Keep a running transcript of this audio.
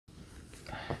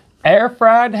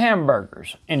air-fried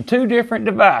hamburgers in two different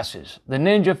devices, the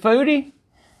Ninja FOODI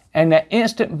and the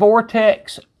Instant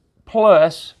VORTEX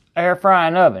Plus air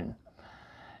frying oven.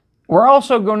 We're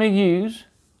also going to use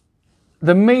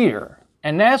the MEATER,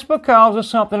 and that's because of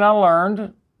something I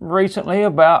learned recently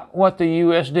about what the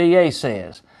USDA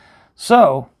says.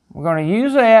 So we're going to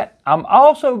use that. I'm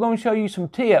also going to show you some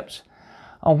tips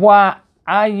on why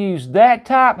I use that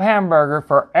type hamburger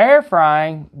for air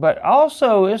frying, but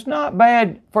also it's not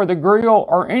bad for the grill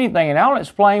or anything, and I'll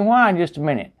explain why in just a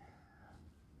minute.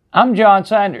 I'm John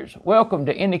Sanders. Welcome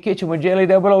to In the Kitchen with Jelly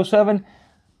 007.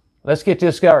 Let's get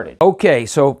this started. Okay,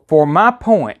 so for my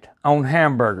point on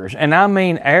hamburgers, and I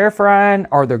mean air frying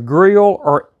or the grill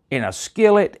or in a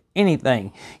skillet,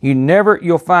 anything,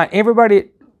 you'll find everybody that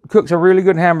cooks a really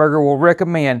good hamburger will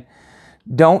recommend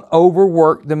don't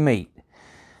overwork the meat.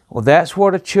 Well, that's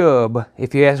what a chub,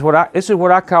 if you ask this is what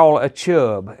I call a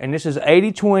chub, and this is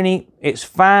 80/20, it's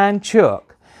fine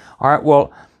chuck. All right,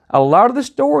 well, a lot of the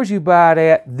stores you buy it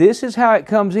at, this is how it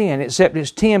comes in, except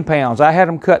it's 10 pounds. I had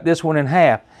them cut this one in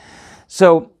half.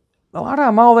 So a lot of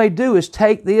them, all they do is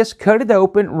take this, cut it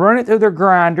open, run it through their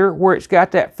grinder where it's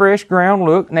got that fresh ground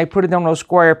look, and they put it on those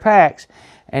square packs,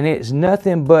 and it's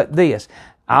nothing but this.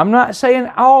 I'm not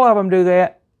saying all of them do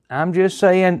that. I'm just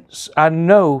saying I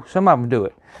know some of them do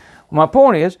it. My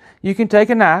point is, you can take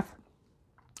a knife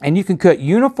and you can cut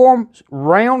uniform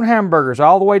round hamburgers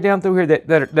all the way down through here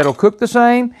that'll cook the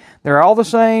same. They're all the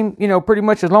same, you know, pretty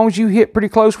much as long as you hit pretty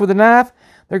close with a knife,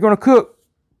 they're going to cook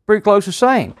pretty close the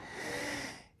same.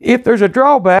 If there's a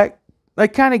drawback, they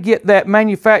kind of get that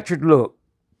manufactured look.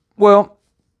 Well,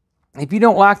 if you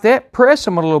don't like that, press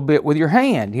them a little bit with your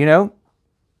hand, you know.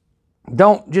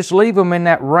 Don't just leave them in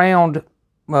that round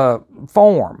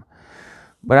form.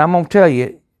 But I'm going to tell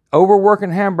you,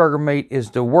 overworking hamburger meat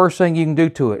is the worst thing you can do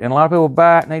to it. And a lot of people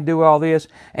buy it and they do all this.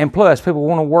 And plus, people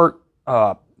want to work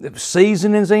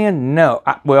seasonings in. No.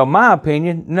 Well, my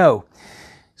opinion, no.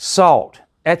 Salt.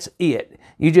 That's it.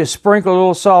 You just sprinkle a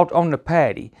little salt on the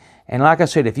patty. And like I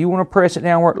said, if you want to press it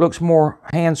down where it looks more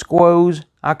hand squoze,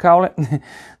 I call it,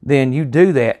 then you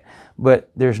do that.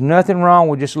 But there's nothing wrong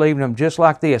with just leaving them just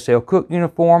like this. They'll cook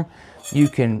uniform. You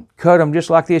can cut them just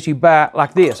like this. You buy it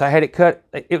like this. I had it cut.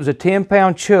 It was a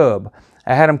 10-pound chub.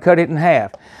 I had them cut it in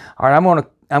half. All right,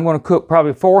 I'm gonna cook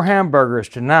probably 4 hamburgers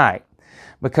tonight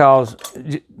because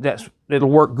it'll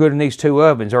work good in these two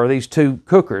ovens or these two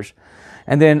cookers.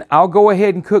 And then I'll go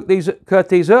ahead and cut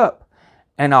these up,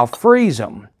 and I'll freeze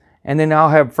them. And then I'll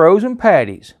have frozen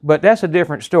patties. But that's a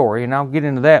different story, and I'll get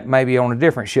into that maybe on a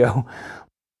different show.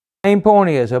 Main point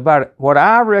is what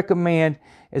I recommend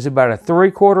is about a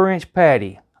 3/4 inch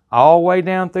patty all the way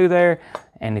down through there.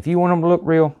 And if you want them to look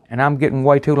real, and I'm getting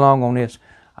way too long on this,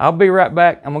 I'll be right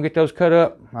back. I'm gonna get those cut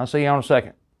up. I'll see you in a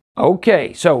second.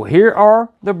 Okay, so here are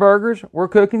the burgers we're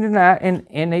cooking tonight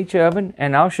in each oven,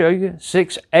 and I'll show you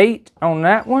 6/8 on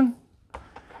that one.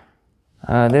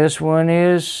 This one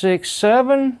is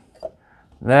 6/7.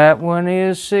 That one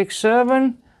is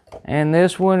 6/7. And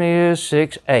this one is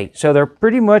 6/8. So they're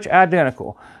pretty much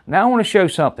identical. Now I want to show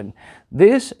something.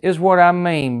 This is what I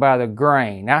mean by the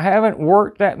grain. I haven't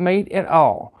worked that meat at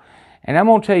all. And I'm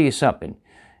going to tell you something.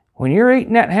 When you're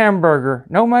eating that hamburger,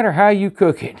 no matter how you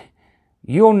cook it,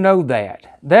 you'll know that.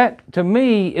 That, to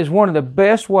me, is one of the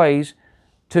best ways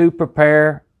to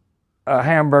prepare a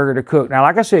hamburger to cook. Now,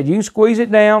 like I said, you can squeeze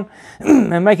it down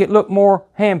and make it look more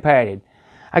hand-patted.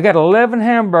 I got 11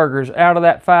 hamburgers out of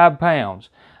that 5 pounds.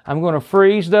 I'm going to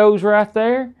freeze those right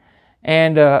there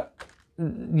and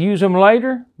use them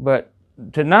later. But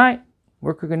tonight,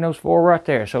 we're cooking those 4 right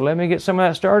there. So let me get some of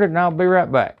that started and I'll be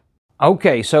right back.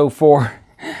 Okay, so for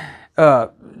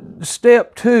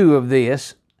step 2 of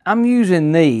this, I'm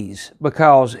using these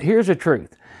because here's the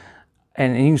truth.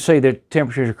 And you can see the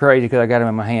temperatures are crazy because I got them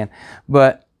in my hand.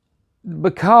 But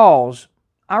because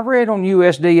I read on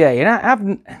USDA,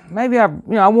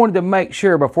 and I wanted to make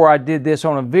sure before I did this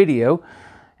on a video,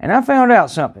 and I found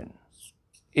out something.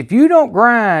 If you don't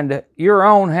grind your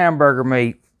own hamburger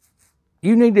meat,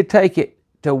 you need to take it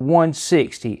to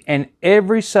 160. And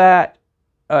every site,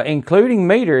 including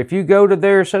MEATER, if you go to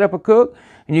there, set up a cook,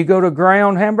 and you go to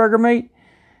ground hamburger meat,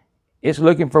 it's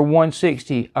looking for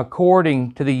 160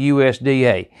 according to the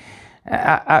USDA.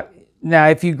 Now,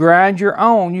 if you grind your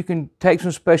own, you can take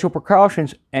some special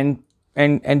precautions and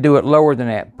do it lower than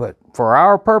that. But for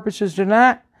our purposes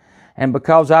tonight, and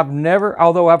because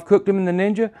although I've cooked them in the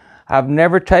Ninja, I've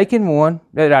never taken one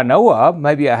that I know of,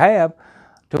 maybe I have,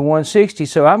 to 160.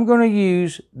 So I'm going to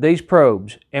use these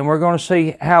probes, and we're going to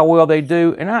see how well they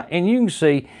do. And you can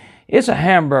see it's a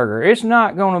hamburger. It's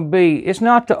not going to be, it's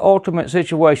not the ultimate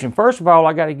situation. First of all,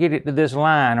 I got to get it to this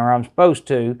line, or I'm supposed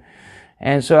to.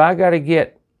 And so I got to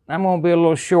get, I'm going to be a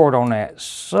little short on that.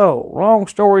 So, long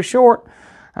story short,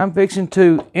 I'm fixing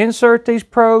to insert these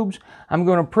probes. I'm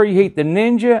going to preheat the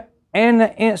Ninja and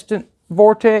the Instant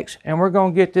Vortex, and we're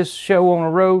going to get this show on the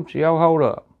road, so y'all hold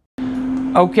up.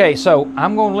 Okay, so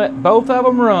I'm going to let both of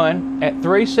them run at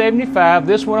 375,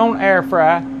 this one on air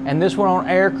fry and this one on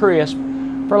air crisp,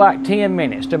 for like 10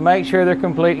 minutes to make sure they're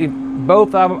completely,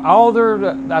 both of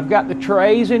them, I've got the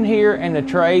trays in here and the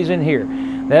trays in here.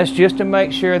 That's just to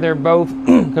make sure they're both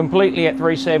completely at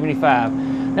 375.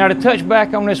 Now to touch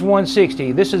back on this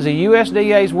 160, this is the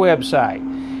USDA's website.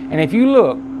 And if you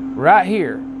look right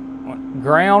here,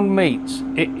 ground meats,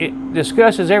 it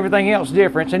discusses everything else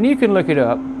difference, and you can look it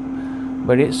up,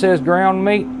 but it says ground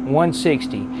meat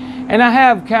 160. And I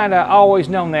have kind of always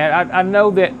known that. I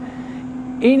know that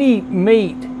any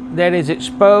meat that is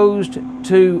exposed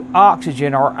to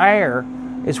oxygen or air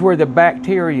is where the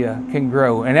bacteria can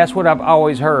grow, and that's what I've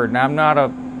always heard. And I'm not a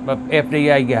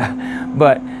FDA guy,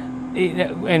 but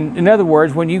in other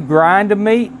words, when you grind a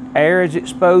meat, air is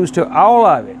exposed to all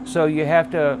of it, so you have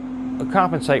to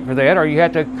compensate for that, or you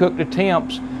have to cook the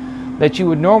temps that you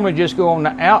would normally just go on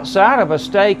the outside of a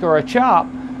steak or a chop.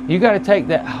 You got to take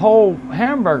that whole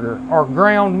hamburger or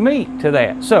ground meat to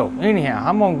that. So anyhow,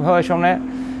 I'm gonna hush on that.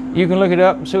 You can look it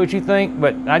up and see what you think,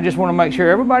 but I just want to make sure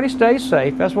everybody stays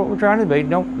safe. That's what we're trying to be.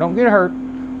 Don't get hurt.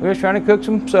 We're just trying to cook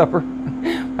some supper.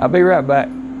 I'll be right back.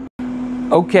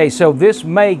 Okay, so this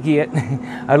may get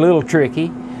a little tricky,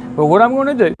 but what I'm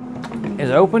going to do is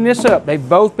open this up. They've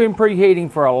both been preheating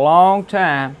for a long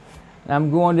time. I'm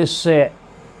going to set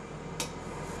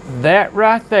that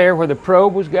right there where the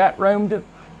probe has got room to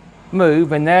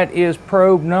move, and that is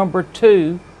probe number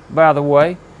 2, by the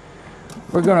way.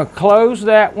 We're going to close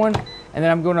that one, and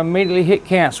then I'm going to immediately hit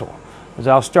cancel, because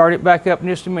I'll start it back up in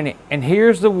just a minute. And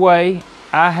here's the way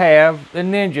I have the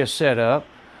Ninja set up,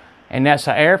 and that's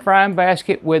an air frying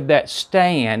basket with that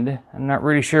stand. I'm not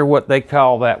really sure what they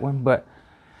call that one, but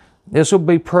this will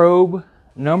be probe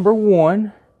number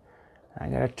 1. I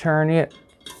got to turn it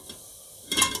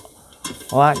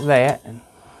like that, and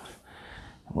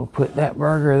we'll put that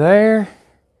burger there,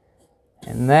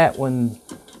 and that one,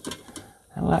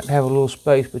 I like to have a little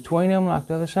space between them like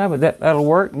the other side, but that'll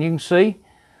work. And you can see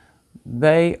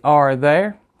they are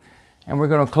there. And we're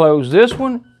going to close this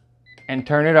one and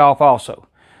turn it off also.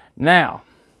 Now,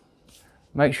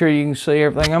 make sure you can see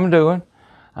everything I'm doing.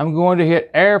 I'm going to hit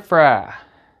air fry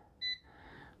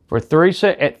for at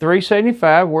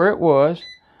 375 where it was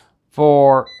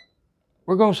for,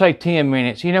 we're going to say 10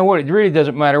 minutes. You know what? It really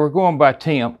doesn't matter. We're going by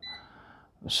temp.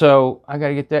 So I got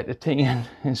to get that to 10.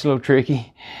 It's a little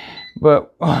tricky.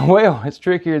 But, well, it's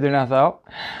trickier than I thought.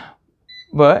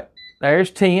 But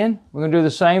there's 10. We're going to do the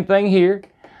same thing here.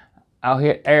 I'll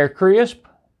hit air crisp.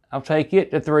 I'll take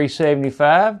it to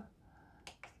 375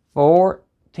 for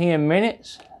 10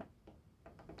 minutes.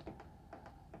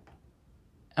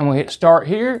 And we'll hit start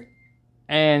here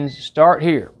and start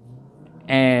here.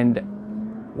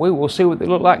 And we will see what they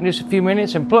look like in just a few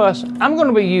minutes. And plus, I'm going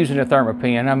to be using a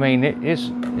thermopen. I mean, it's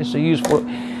a useful,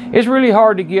 it's really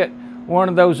hard to get one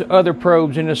of those other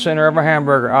probes in the center of a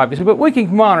hamburger, obviously, but we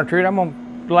can monitor it. I'm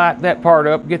going to light that part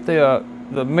up, get the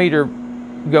meter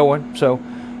going. So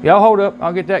y'all hold up,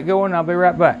 I'll get that going, I'll be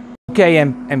right back. Okay,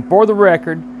 and for the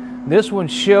record, this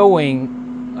one's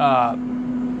showing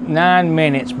 9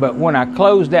 minutes, but when I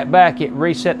closed that back, it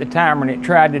reset the timer and it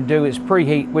tried to do its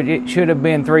preheat, which it should have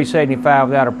been 375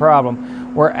 without a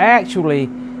problem. We're actually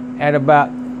at about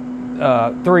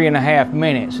 3.5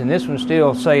 minutes, and this one's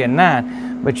still saying 9.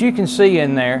 But you can see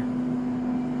in there,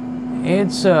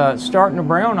 it's starting to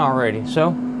brown already. So,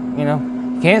 you know,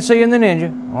 you can't see in the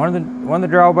Ninja, one of the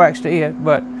drawbacks to it,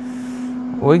 but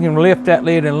we can lift that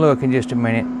lid and look in just a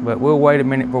minute, but we'll wait a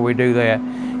minute before we do that.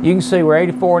 You can see we're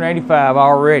 84 and 85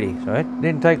 already, so it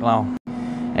didn't take long.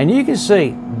 And you can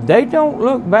see, they don't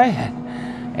look bad.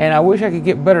 And I wish I could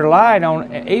get better light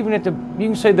on, even at the, you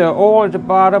can see the oil at the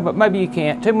bottom, but maybe you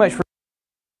can't, too much.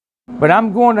 But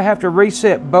I'm going to have to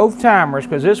reset both timers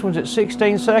because this one's at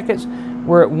 16 seconds.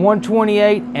 We're at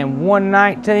 128 and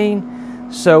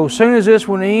 119. So as soon as this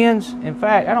one ends, in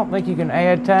fact, I don't think you can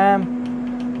add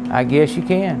time. I guess you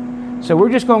can. So we're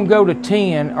just going to go to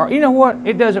 10, or you know what?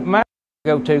 It doesn't matter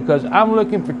what I go to because I'm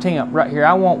looking for temp right here.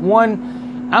 I want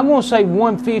one, I'm going to say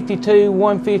 152,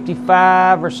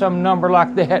 155 or some number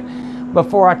like that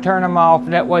before I turn them off.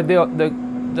 That way the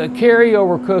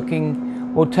carryover cooking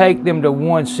will take them to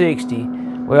 160.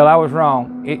 Well, I was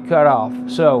wrong. It cut off.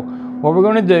 So what we're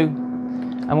going to do,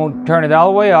 I'm gonna turn it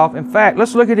all the way off. In fact,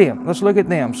 let's look at them. Let's look at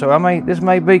them. So this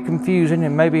may be confusing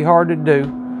and may be hard to do,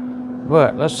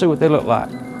 but let's see what they look like.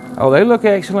 Oh, they look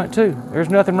excellent too. There's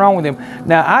nothing wrong with them.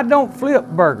 Now, I don't flip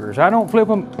burgers. I don't flip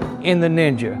them in the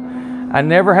Ninja. I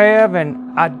never have,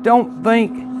 and I don't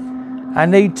think I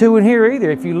need to in here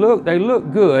either. If you look, they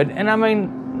look good, and I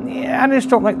mean, yeah, I just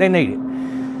don't think they need it.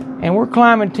 And we're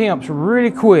climbing temps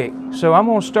really quick. So I'm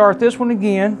gonna start this one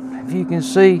again, if you can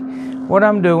see what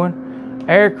I'm doing.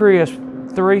 Air crisp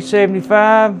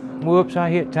 375. Whoops,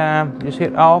 I hit time, just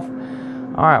hit off.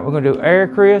 All right, we're gonna do air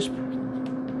crisp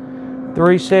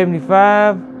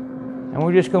 375, and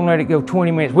we're just gonna let it go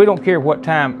 20 minutes. We don't care what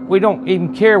time, we don't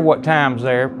even care what time's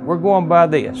there. We're going by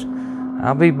this.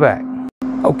 I'll be back.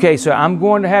 Okay, so I'm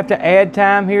going to have to add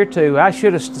time here too. I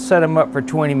should have set them up for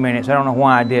 20 minutes. I don't know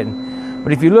why I didn't.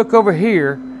 But if you look over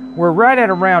here, we're right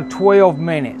at around 12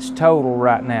 minutes total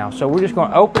right now. So we're just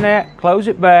gonna open that, close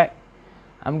it back.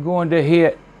 I'm going to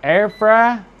hit air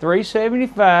fry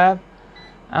 375.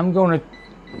 I'm gonna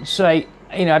say,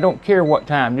 you know, I don't care what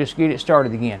time, just get it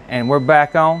started again. And we're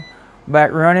back on,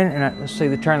 back running, and let's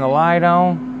see, turn the light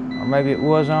on, or maybe it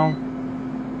was on.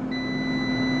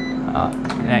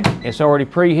 It's already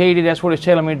preheated. That's what it's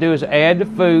telling me to do, is add the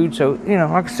food. So, you know,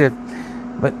 like I said,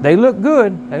 but they look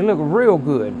good. They look real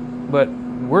good, but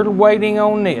we're waiting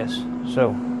on this.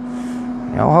 So,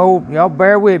 y'all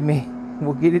bear with me.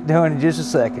 We'll get it done in just a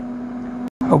second.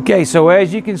 Okay, so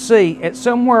as you can see, at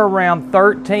somewhere around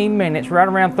 13 minutes, right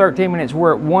around 13 minutes,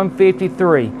 we're at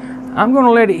 153. I'm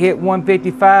gonna let it hit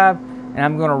 155, and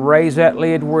I'm gonna raise that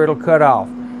lid where it'll cut off.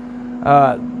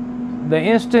 The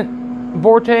instant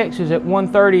vortex is at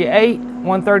 138,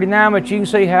 139, but you can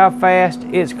see how fast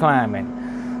it's climbing.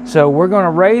 So we're gonna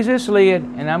raise this lid,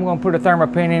 and I'm gonna put a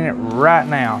thermopin in it right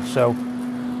now. So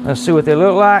let's see what they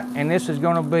look like, and this is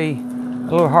gonna be a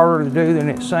little harder to do than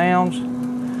it sounds,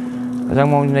 because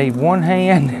I'm going to need one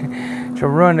hand to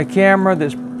run the camera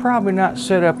that's probably not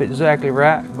set up exactly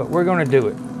right, but we're going to do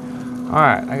it. All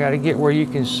right, I got to get where you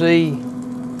can see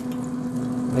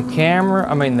the camera,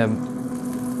 I mean the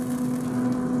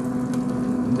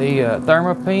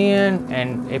thermopin.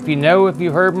 And if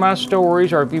you heard my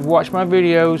stories or if you've watched my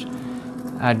videos,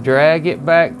 I drag it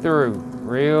back through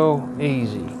real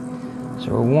easy.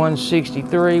 So we're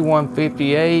 163,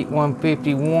 158,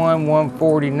 151,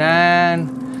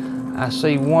 149. I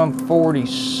see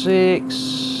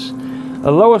 146.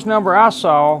 The lowest number I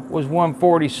saw was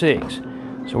 146.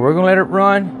 So we're gonna let it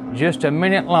run just a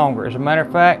minute longer. As a matter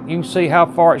of fact, you can see how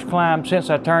far it's climbed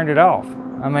since I turned it off.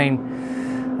 I mean,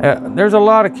 there's a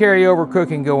lot of carryover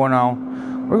cooking going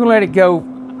on. We're gonna let it go,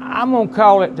 I'm gonna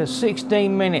call it to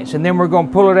 16 minutes, and then we're gonna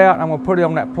pull it out, and I'm gonna put it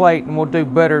on that plate, and we'll do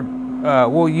better.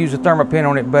 We'll use a thermopin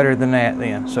on it better than that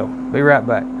then. So be right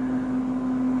back.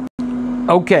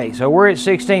 Okay, so we're at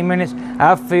 16 minutes.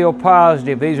 I feel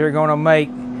positive these are gonna make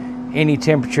any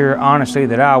temperature, honestly,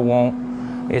 that I want.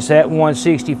 It's at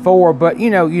 164, but you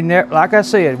know, like I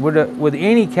said, with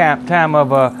any type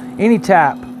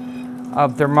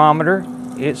of thermometer,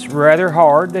 it's rather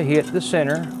hard to hit the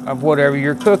center of whatever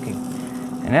you're cooking.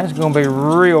 And that's gonna be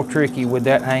real tricky with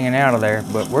that hanging out of there,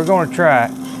 but we're gonna try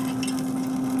it.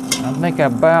 I think I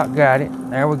about got it.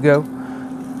 There we go.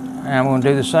 And I'm going to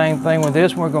do the same thing with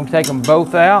this one. We're going to take them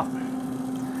both out,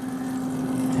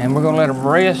 and we're going to let them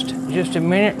rest just a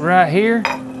minute right here.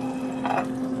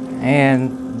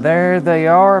 And there they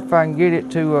are. If I can get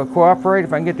it to cooperate,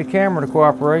 if I can get the camera to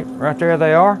cooperate, right there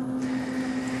they are.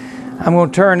 I'm going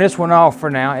to turn this one off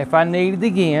for now. If I need it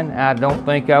again, I don't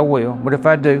think I will, but if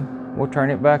I do, we'll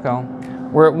turn it back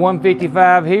on. We're at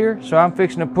 155 here, so I'm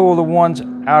fixing to pull the ones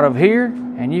out of here,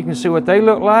 and you can see what they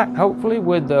look like, hopefully,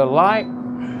 with the light.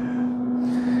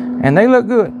 And they look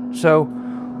good. So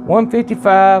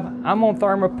 155, I'm gonna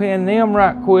thermopin them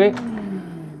right quick.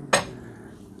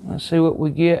 Let's see what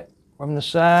we get from the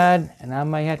side, and I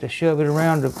may have to shove it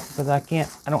around because I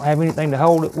don't have anything to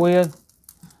hold it with.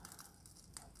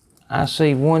 I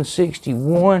see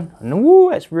 161.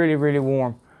 Woo, that's really, really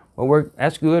warm. Well,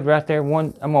 that's good right there.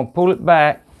 I'm gonna pull it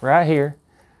back right here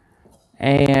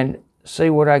and see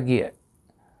what I get.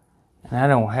 And I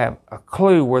don't have a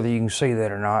clue whether you can see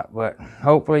that or not, but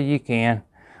hopefully you can.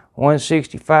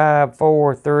 165,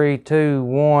 4, 3, 2,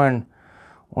 1,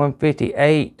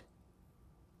 158,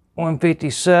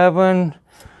 157,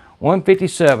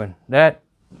 157. The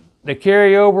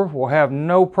carryover will have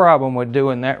no problem with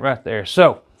doing that right there.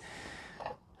 So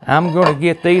I'm going to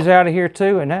get these out of here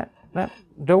too, and that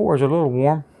door is a little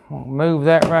warm. I'll move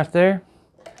that right there.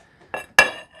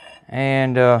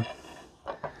 And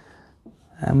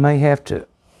I may have to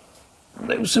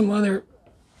do some other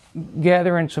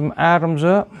gathering some items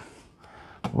up,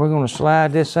 we're going to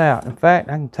slide this out. In fact,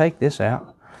 I can take this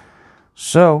out.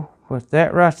 So with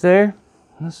that right there,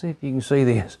 let's see if you can see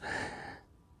this.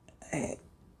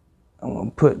 I'm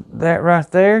going to put that right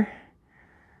there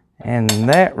and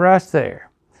that right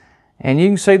there. And you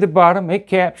can see the bottom, it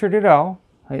captured it all.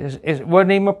 It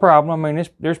wasn't even a problem. I mean,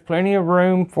 there's plenty of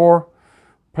room for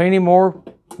plenty more.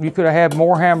 You could have had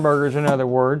more hamburgers, in other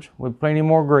words, with plenty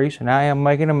more grease, and I am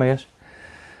making a mess.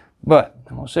 But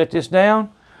I'm going to set this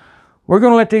down. We're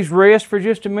going to let these rest for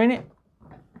just a minute,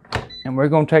 and we're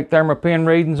going to take thermopen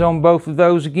readings on both of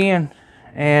those again,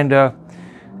 and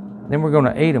then we're going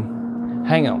to eat them.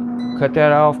 Hang on, cut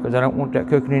that off because I don't want that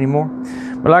cooking anymore.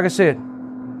 But like I said,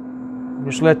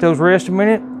 just let those rest a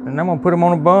minute, and I'm going to put them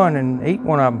on a bun and eat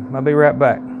one of them. I'll be right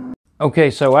back.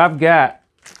 Okay, so I've got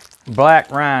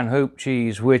black rind hoop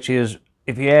cheese, which is,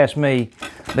 if you ask me,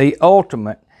 the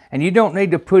ultimate. And you don't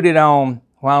need to put it on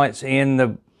while it's in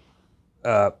the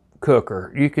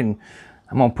cooker. You can,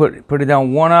 I'm gonna put it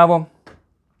on one of them,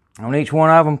 on each one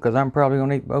of them, because I'm probably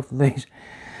gonna eat both of these.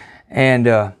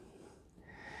 And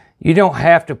you don't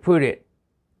have to put it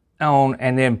on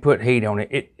and then put heat on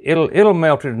it. It'll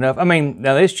melt it enough. I mean,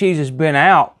 now this cheese has been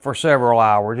out for several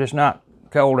hours. It's not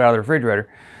cold out of the refrigerator.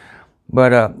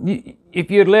 But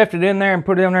if you had left it in there and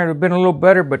put it in there, it would have been a little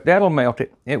better, but that'll melt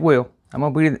it. It will. I'm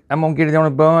gonna get it on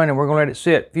a bun, and we're gonna let it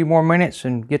sit a few more minutes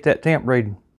and get that temp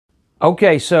reading.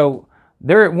 Okay, so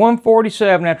they're at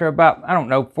 147 after about, I don't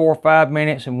know, 4 or 5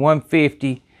 minutes, and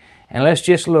 150. And let's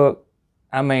just look.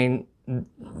 I mean,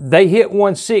 they hit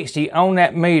 160 on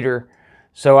that meter,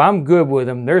 so I'm good with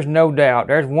them. There's no doubt.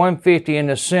 There's 150 in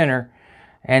the center,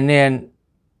 and then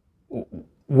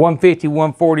 150,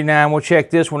 149. We'll check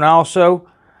this one also.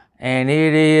 And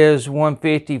it is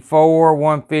 154,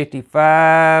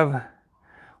 155,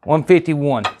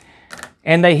 151.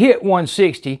 And they hit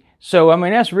 160. So, I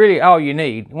mean, that's really all you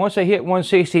need. Once they hit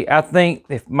 160, I think,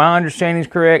 if my understanding is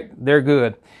correct, they're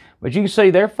good. But you can see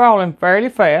they're falling fairly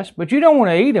fast, but you don't want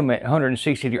to eat them at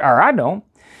 160, or I don't.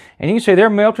 And you can see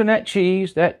they're melting that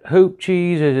cheese. That hoop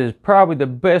cheese is probably the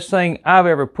best thing I've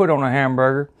ever put on a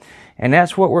hamburger. And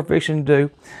that's what we're fixing to do.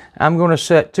 I'm going to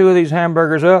set 2 of these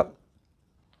hamburgers up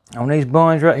on these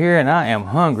buns right here, and I am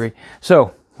hungry.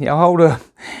 So, y'all hold up,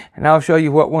 and I'll show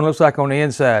you what one looks like on the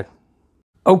inside.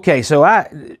 Okay, so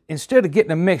instead of getting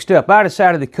them mixed up, I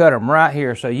decided to cut them right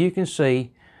here so you can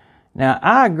see. Now,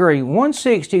 I agree,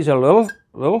 160 is a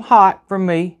little hot for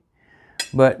me,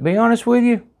 but be honest with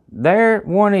you, there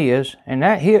one is, and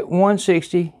that hit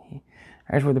 160.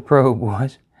 There's where the probe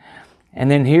was.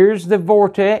 And then here's the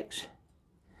VORTEX.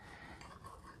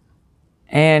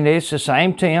 And it's the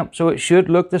same temp, so it should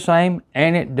look the same,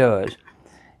 and it does.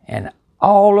 And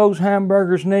all those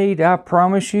hamburgers need, I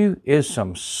promise you, is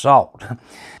some salt.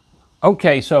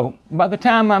 Okay, so by the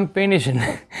time I'm finishing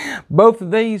both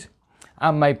of these,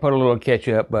 I may put a little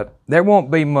ketchup, but there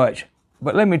won't be much.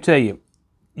 But let me tell you,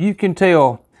 you can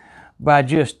tell by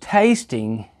just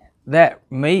tasting that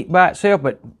meat by itself,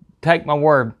 but take my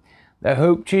word, the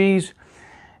hoop cheese,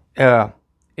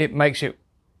 it makes it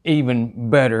even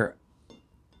better.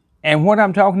 And what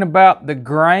I'm talking about, the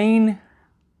grain,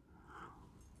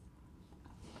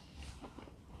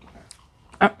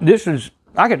 I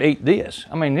could eat this.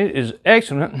 I mean, it is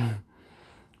excellent.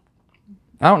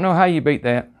 I don't know how you beat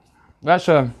that. That's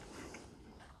a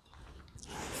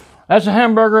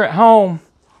hamburger at home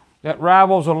that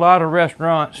rivals a lot of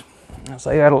restaurants. I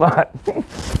say that a lot.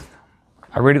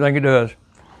 I really think it does.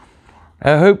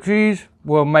 That hoop cheese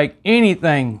will make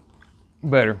anything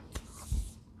better.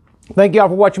 Thank y'all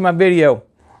for watching my video.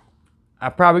 I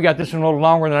probably got this one a little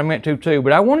longer than I meant to too,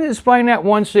 but I wanted to explain that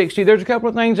 160. There's a couple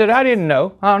of things that I didn't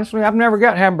know. Honestly, I've never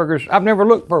got hamburgers. I've never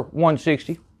looked for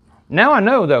 160. Now I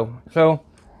know though, so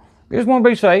I just want to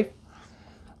be safe.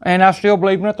 And I still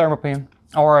believe in a thermopen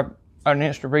or an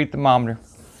instant read thermometer.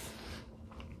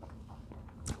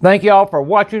 Thank y'all for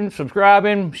watching,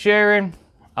 subscribing, sharing.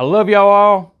 I love y'all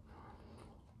all.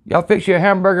 Y'all fix your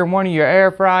hamburger in one of your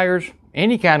air fryers.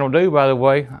 Any kind will do, by the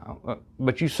way.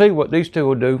 But you see what these two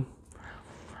will do.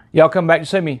 Y'all come back to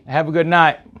see me. Have a good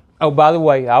night. Oh, by the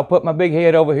way, I'll put my big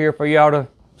head over here for y'all to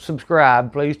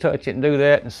subscribe. Please touch it and do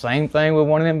that. And the same thing with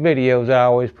one of them videos I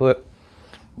always put.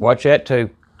 Watch that too.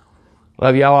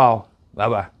 Love y'all all.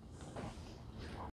 Bye-bye.